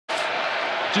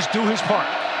just do his part.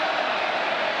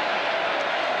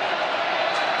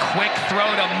 Quick throw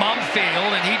to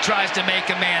Mumfield, and he tries to make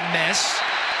a man miss.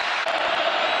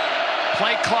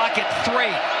 Play clock at 3.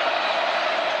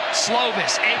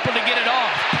 Slovis able to get it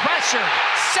off. Pressured,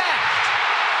 sacked.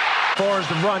 As far as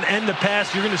the run and the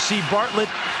pass, you're going to see Bartlett,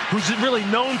 who's really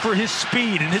known for his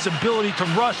speed and his ability to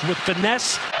rush with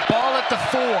finesse. Ball at the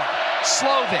 4.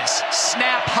 Slovis,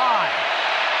 snap high.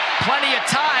 Plenty of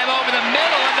time over the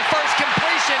middle, and the first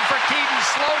completion for Kedon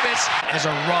Slovis. As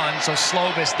a run, so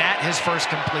Slovis, that his first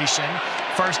completion.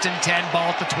 1st and 10, ball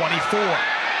at the 24.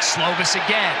 Slovis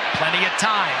again, plenty of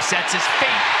time, sets his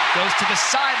feet, goes to the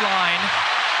sideline,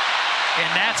 and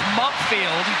that's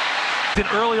Mumfield. Then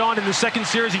early on in the second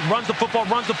series, he runs the football,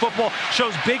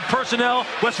 shows big personnel.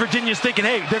 West Virginia's thinking,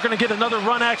 hey, they're going to get another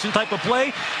run action type of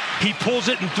play. He pulls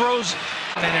it and throws.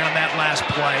 And then on that last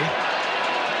play,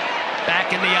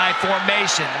 back in the I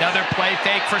formation, another play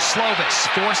fake for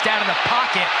Slovis, forced out of the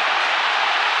pocket.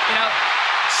 You know,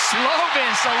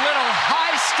 Slovis a little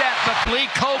high step, but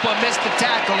Lee Koba missed the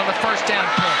tackle on the first down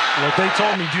pull. Well, they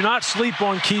told me, do not sleep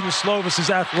on Kedon Slovis's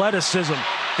athleticism.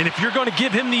 And if you're going to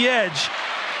give him the edge,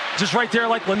 just right there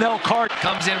like Linnell Carr.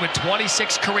 Comes in with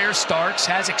 26 career starts,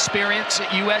 has experience at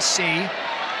USC.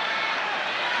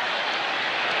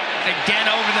 Again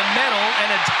over the middle,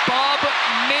 and it's Bob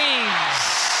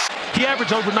Means. He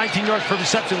averaged over 19 yards per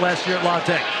reception last year at La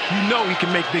Tech. You know he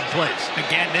can make big plays.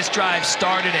 Again, this drive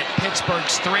started at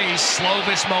Pittsburgh's 3.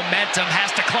 Slovis momentum,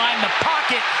 has to climb the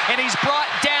pocket, and he's brought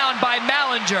down by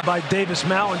Mallinger. By Davis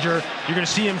Mallinger. You're going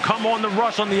to see him come on the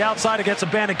rush on the outside against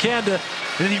Abanikanda,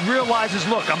 and then he realizes,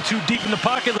 look, I'm too deep in the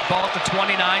pocket. Ball at the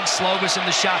 29, Slovis in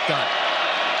the shotgun.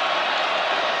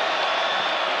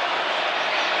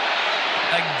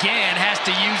 Again, has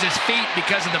to use his feet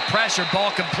because of the pressure.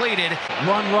 Ball completed.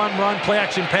 Run, play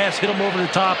action pass, hit him over the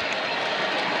top.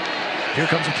 Here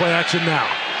comes the play action now.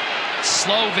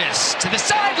 Slovis to the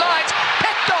sidelines,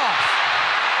 picked off.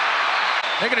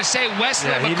 They're going to say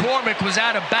Wesley McCormick was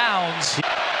out of bounds.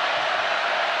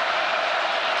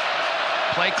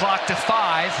 Play clock to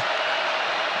 5.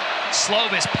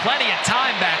 Slovis, plenty of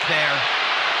time back there.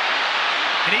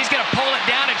 And he's going to pull it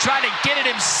down and try to get it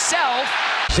himself.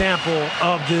 Example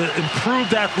of the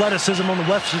improved athleticism on the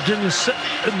West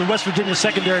Virginia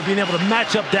secondary, being able to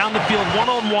match up down the field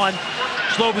one-on-one.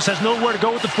 Slovis has nowhere to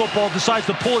go with the football, decides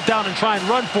to pull it down and try and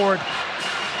run for it.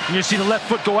 And you see the left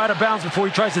foot go out of bounds before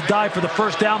he tries to dive for the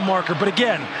first down marker. But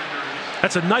again,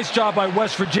 that's a nice job by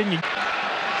West Virginia.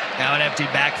 Now an empty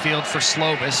backfield for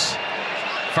Slovis.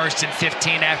 1st and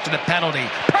 15 after the penalty.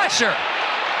 Pressure!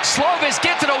 Slovis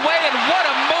gets it away, and what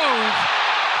a move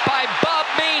by Bob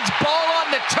Means. Ball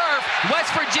on the turf. West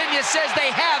Virginia says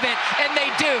they have it, and they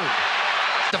do.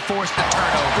 To force the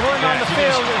turnover. Going on the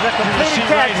field is a completed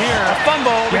catch, right here. A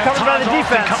fumble recovered by the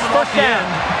defense. First down,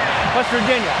 West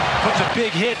Virginia. Puts a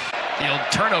big hit. The old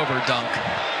turnover dunk.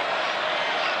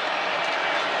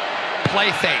 Play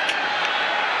fake.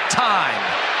 Time.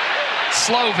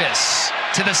 Slovis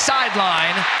to the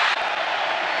sideline.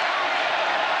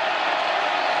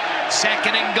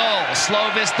 2nd and goal.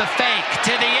 Slovis the fake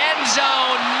to the end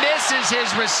zone. Misses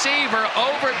his receiver.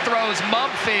 Overthrows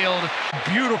Mumfield.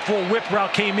 Beautiful whip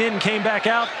route, came in, came back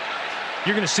out.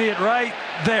 You're going to see it right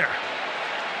there.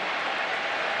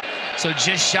 So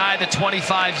just shy of the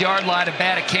 25-yard line of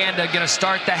Abanikanda. Going to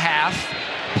start the half.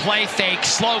 Play fake.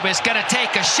 Slovis going to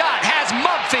take a shot. Has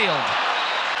Mumfield.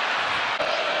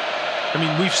 I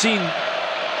mean, we've seen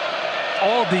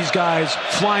all of these guys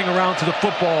flying around to the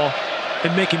football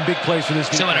and making big plays for this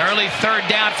team. So an early 3rd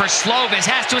down for Slovis,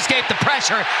 has to escape the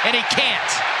pressure, and he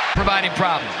can't, providing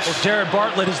problems. Well, Jared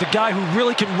Bartlett is the guy who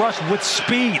really can rush with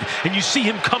speed, and you see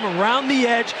him come around the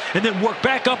edge and then work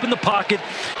back up in the pocket.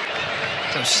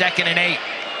 So 2nd and 8.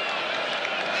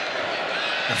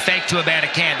 The fake to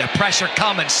Abanikanda, pressure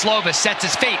coming. Slovis sets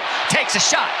his feet, takes a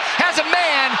shot, has a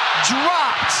man,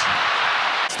 dropped.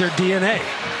 It's their DNA.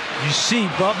 You see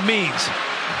Bob Means.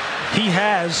 He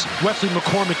has Wesley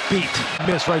McCormick beat.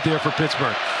 Miss right there for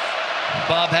Pittsburgh.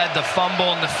 Bub had the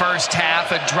fumble in the first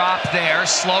half, a drop there.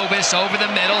 Slovis over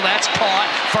the middle, that's caught.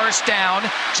 First down,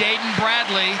 Jaden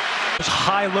Bradley. Those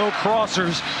high-low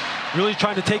crossers, really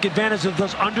trying to take advantage of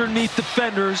those underneath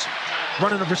defenders,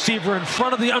 running a receiver in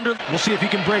front of the under. We'll see if he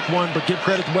can break one, but give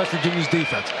credit to West Virginia's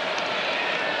defense.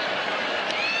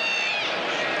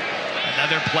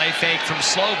 Another play fake from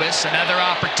Slovis, another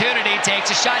opportunity,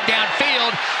 takes a shot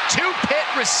downfield. 2 Pitt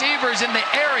receivers in the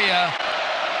area.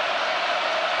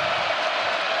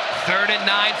 3rd and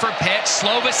 9 for Pitt.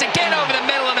 Slovis again over the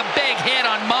middle and a big hit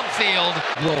on Mumfield.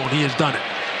 Whoa, he has done it.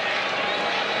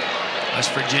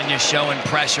 West Virginia showing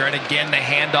pressure, and again the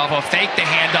handoff, fake the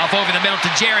handoff over the middle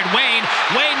to Jared Wayne.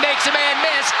 Wayne makes a man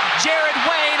miss. Jared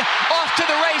Wayne off to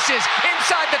the races,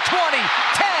 inside the 20,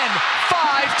 10,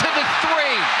 5 to the 3.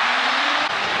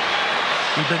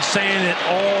 We've been saying it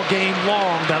all game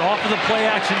long, that off of the play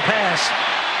action pass,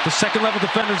 the second level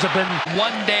defenders have been...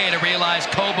 One day to realize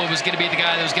Koba was going to be the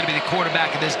guy that was going to be the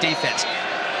quarterback of this defense.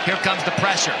 Here comes the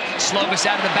pressure. Slovis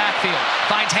out of the backfield.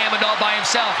 Finds Hammond all by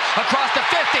himself. Across the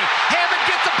 50. Hammond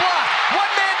gets a block.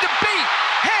 One man to beat.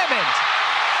 Hammond.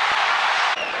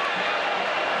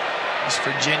 West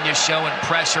Virginia showing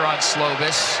pressure on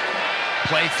Slovis.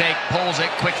 Play fake, pulls it.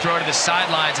 Quick throw to the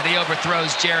sidelines, and he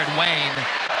overthrows Jared Wayne.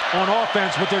 On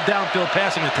offense with their downfield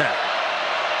passing attack.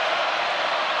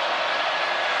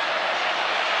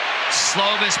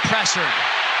 Slovis pressured.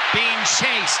 Being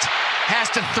chased. Has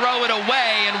to throw it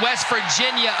away, and West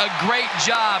Virginia a great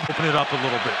job. Open it up a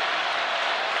little bit.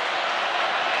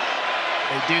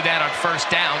 They do that on first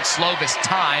down. Slovis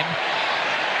time.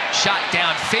 Shot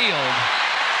downfield.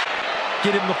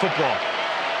 Get him the football.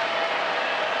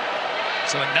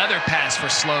 So another pass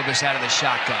for Slovis out of the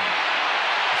shotgun.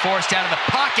 Forced out of the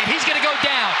pocket. He's going to go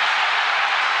down.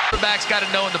 Quarterback's got to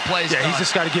know when the play's done. He's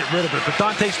just got to get rid of it. But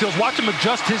Dante Stills, watch him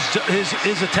adjust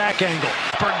his attack angle.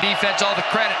 Pittsburgh defense all the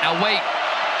credit. Now wait.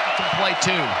 From play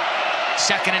 2.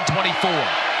 2nd and 24.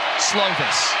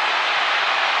 Slovis.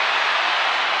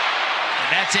 And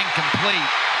that's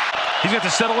incomplete. He's got to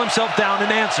settle himself down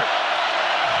and answer.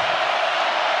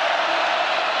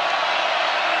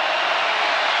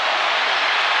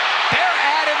 They're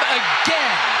at him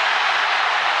again.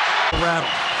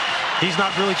 Rattled. He's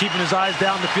not really keeping his eyes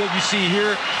down the field. You see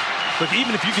here, but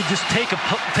even if you could just take a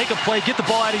play, get the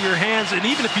ball out of your hands, and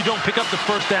even if you don't pick up the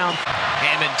first down.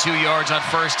 Hammond 2 yards on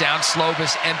first down.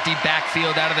 Slovis empty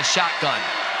backfield out of the shotgun.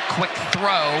 Quick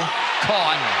throw,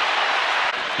 caught.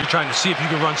 You're trying to see if you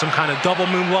can run some kind of double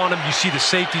move on him. You see the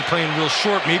safety playing real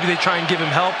short. Maybe they try and give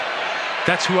him help.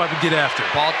 That's who I would get after.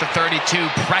 Ball at the 32.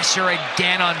 Pressure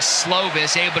again on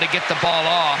Slovis, able to get the ball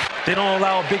off. They don't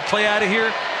allow a big play out of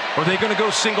here. Or are they going to go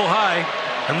single high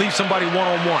and leave somebody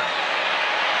one-on-one?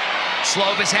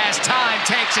 Slovis has time,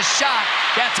 takes a shot.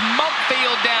 That's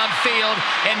Mumpfield downfield,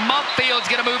 and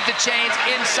Mumpfield's going to move the chains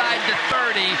inside the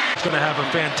 30. He's going to have a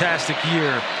fantastic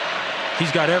year.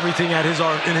 He's got everything in his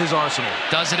arsenal.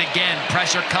 Does it again.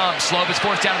 Pressure comes. Slovis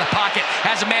forced out of the pocket.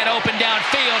 Has a man open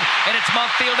downfield, and it's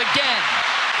Mumpfield again.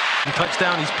 The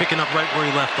touchdown, he's picking up right where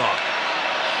he left off.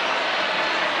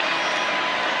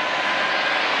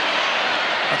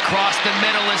 Across the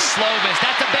middle is Slovis.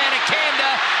 That's a Banacanda.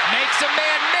 Makes a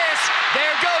man miss.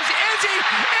 There goes Izzy.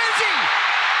 Izzy!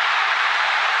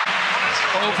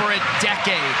 Over a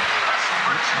decade.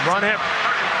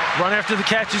 Run after the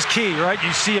catch is key, right?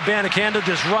 You see a Banacanda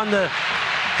just run the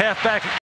halfback